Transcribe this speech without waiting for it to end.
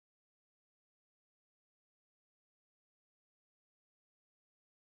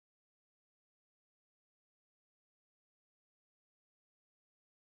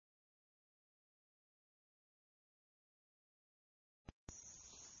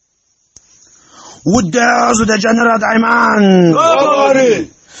Who dares with the General Dieman? Nobody!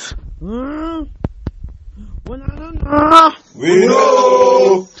 Well, I don't know. We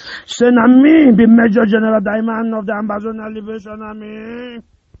know! Send me the Major General Dieman of the Ambazonia Liberation Army.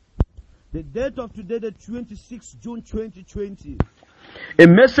 The date of today, the 26th June 2020. A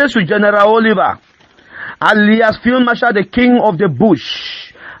message to General Oliver, alias Field Marshal, the King of the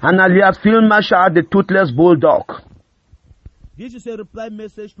Bush, and alias Field Marshal, the Toothless Bulldog. This is a reply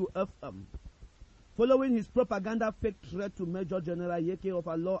message to FM. Following his propaganda fake threat to Major General Yeke of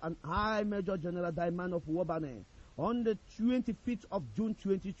Allah and High Major General Dieman of Wobane on the 25th of June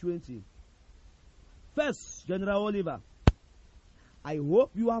 2020. First, General Oliver, I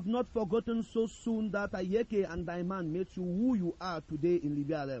hope you have not forgotten so soon that Yeke and Dieman made you who you are today in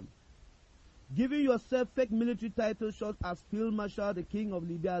Libya. Giving yourself fake military titles such as Field Marshal, the King of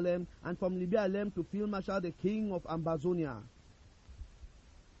Libya, and from Libya to Field Marshal, the King of Ambazonia.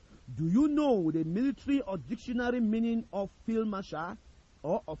 Do you know the military or dictionary meaning of Field Marshal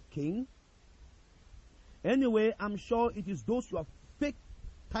or of King? Anyway, I'm sure it is those your fake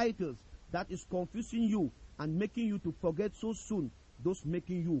titles that is confusing you and making you to forget so soon those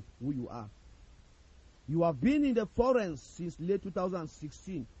making you who you are. You have been in the forest since late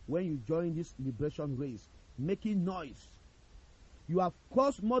 2016 when you joined this liberation race, making noise. You have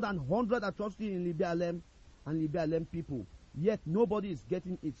caused more than 100 atrocities in Libya and Libya people. Yet nobody is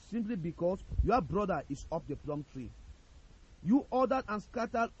getting it simply because your brother is up the plum tree. You ordered and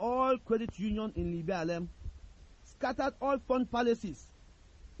scattered all credit union in Libya, scattered all fund palaces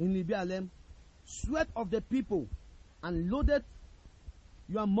in Libya, sweat of the people, and loaded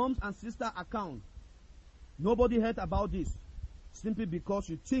your mom's and sister account. Nobody heard about this simply because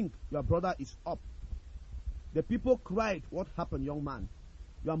you think your brother is up. The people cried, what happened, young man?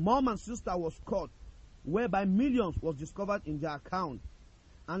 Your mom and sister was caught, whereby millions was discovered in their account.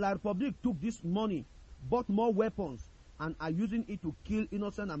 And La Republic took this money, bought more weapons, and are using it to kill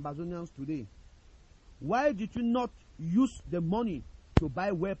innocent Ambazonians today. Why did you not use the money to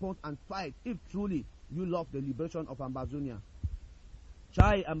buy weapons and fight if truly you love the liberation of Ambazonia?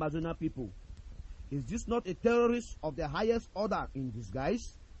 Chai Ambazonia people, is this not a terrorist of the highest order in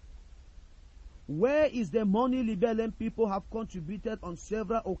disguise? Where is the money Liberian people have contributed on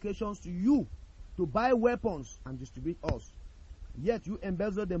several occasions to you to buy weapons and distribute us? Yet you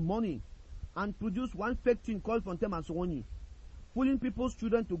embezzle the money and produce one fake thing called Fontem and Sowoni, fooling people's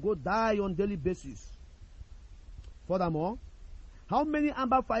children to go die on daily basis. Furthermore, how many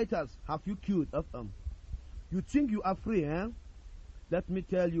Amba fighters have you killed of them? You think you are free, eh? Let me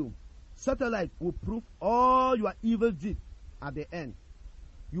tell you, satellite will prove all your evil deeds at the end.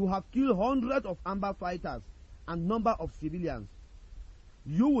 You have killed hundreds of Amba fighters and number of civilians.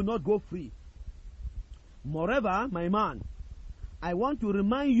 You will not go free. Moreover, my man, I want to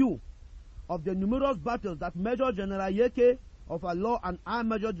remind you of the numerous battles that Major General Yeke of Allah and I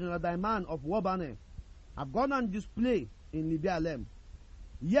Major General Dieman of Wobane have gone on display in Libya.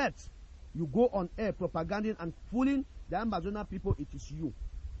 Yet, you go on air propaganding and fooling the Ambazonia people it is you.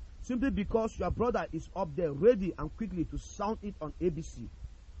 Simply because your brother is up there ready and quickly to sound it on ABC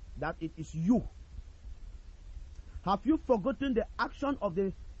that it is you. Have you forgotten the action of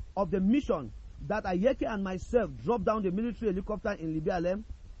the mission that Ayeke and myself dropped down the military helicopter in Libya,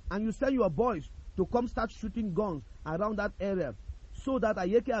 and you send your boys to come start shooting guns around that area so that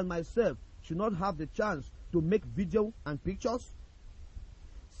Ayeke and myself should not have the chance to make video and pictures?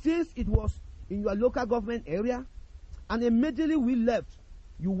 Since it was in your local government area, and immediately we left,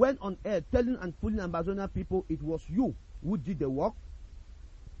 you went on air telling and fooling Ambazonia people it was you who did the work,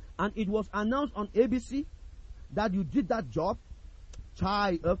 and it was announced on ABC that you did that job.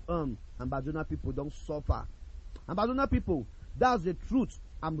 Chai FM, Ambazonia people don't suffer. Ambazonia people, that's the truth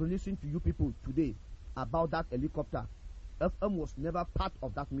I'm releasing to you people today about that helicopter. FM was never part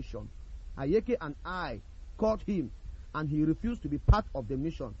of that mission. Ayeke and I caught him, and he refused to be part of the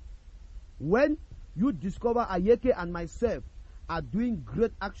mission. When you discover Ayeke and myself are doing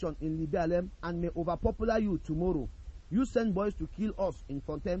great action in Libya and may overpopulate you tomorrow, you send boys to kill us in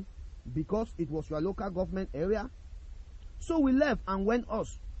Fontem because it was your local government area? So we left and went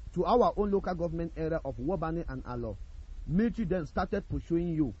us to our own local government area of Wobane and Alo. Military then started pursuing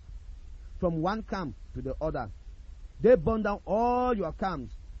you from one camp to the other. They burned down all your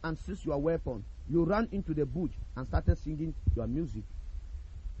camps and seized your weapon. You ran into the bush and started singing your music.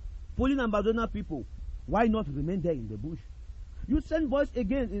 Fooling Ambazonia people, why not remain there in the bush? You send boys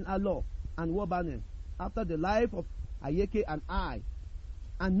again in Alo and Wobane after the life of Ayeke and I.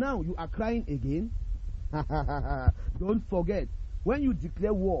 And now you are crying again? Don't forget, when you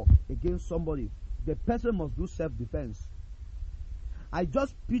declare war against somebody, the person must do self-defense. I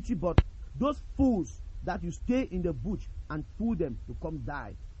just pity, but Those fools that you stay in the bush and fool them to come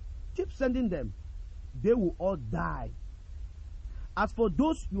die, keep sending them. They will all die. As for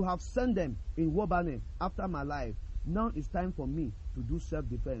those you have sent them in Wobane after my life, now it's time for me to do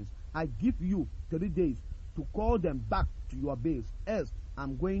self-defense. I give you 3 days to call them back to your base, else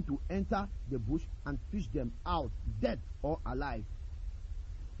I'm going to enter the bush and fish them out, dead or alive.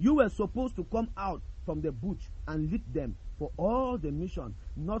 You were supposed to come out from the bush and lead them for all the mission,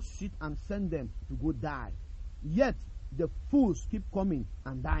 not sit and send them to go die. Yet the fools keep coming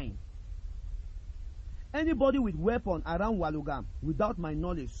and dying. Anybody with weapon around Waluga without my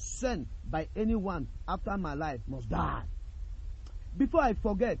knowledge sent by anyone after my life must die. Before I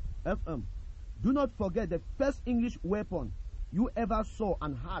forget, do not forget the first English weapon you ever saw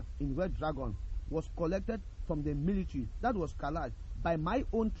and had in Red Dragon was collected from the military that was Kalash by my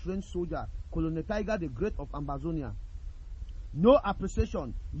own trained soldier, Colonel Tiger the Great of Amazonia. No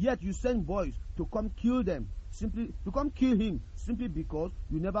appreciation, yet you send boys to come kill them, kill him simply because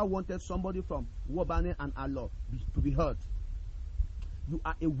you never wanted somebody from Wobane and Allah to be hurt. You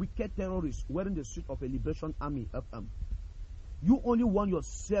are a wicked terrorist wearing the suit of a liberation army. You only want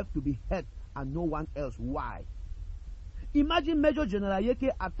yourself to be hurt and no one else. Why? Imagine Major General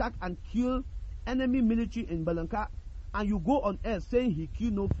Yeke attack and kill enemy military in Belenka, and you go on air saying he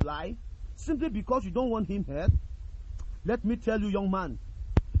killed no fly simply because you don't want him hurt. Let me tell you, young man,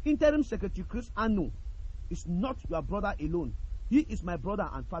 Interim Secretary Chris Anu is not your brother alone. He is my brother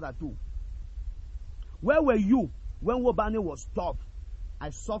and father too. Where were you when Wobane was tough?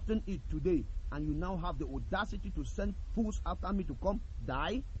 I softened it today, and you now have the audacity to send fools after me to come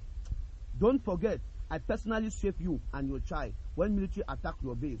die? Don't forget, I personally saved you and your child when military attacked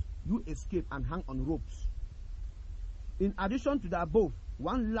your base. You escaped and hung on ropes. In addition to the above,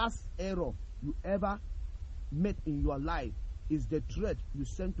 one last error you ever made in your life is the threat you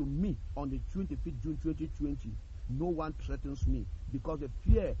sent to me on the 25th June 2020. No one threatens me because the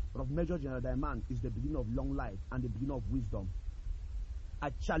fear of Major General Dieman is the beginning of long life and the beginning of wisdom.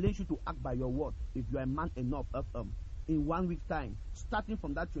 I challenge you to act by your word if you are a man enough. In 1 week's time, starting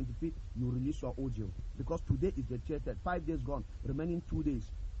from that 25th, you release your audio, because today is the 30th, 5 days gone, remaining 2 days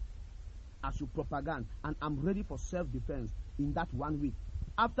as you propaganda, and I'm ready for self-defense in that 1 week,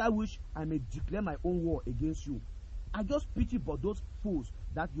 after which I may declare my own war against you. I just pity for those fools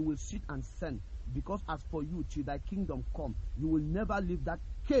that you will sit and send, because as for you, till thy kingdom come, you will never leave that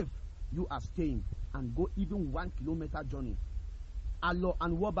cave you are staying and go even 1 kilometer journey. Allah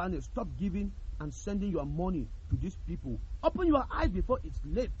and Wobane, stop giving and sending your money to these people. Open your eyes before it's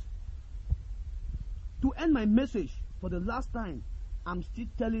late. To end my message for the last time, I'm still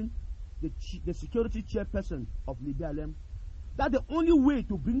telling the security chairperson of Libya that the only way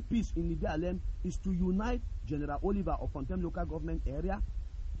to bring peace in Libya is to unite General Oliver of Fontaine local government area,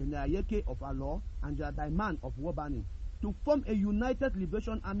 General Yeke of Allah, and General Dieman of Wobane to form a united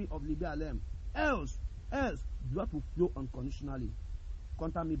liberation army of Libya. Else, blood will flow unconditionally.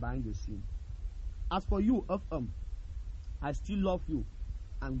 Contact me behind the scene. As for you, I still love you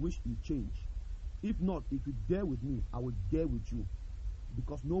and wish you change. If not, if you dare with me, I will dare with you.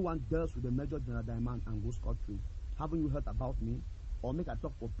 Because no one dares with the Major General Dieman and go scot-free. Haven't you heard about me? Or make a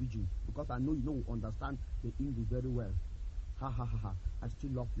talk for pidgin? Because I know you don't understand the English very well. Ha ha ha ha. I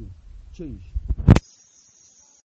still love you. Change.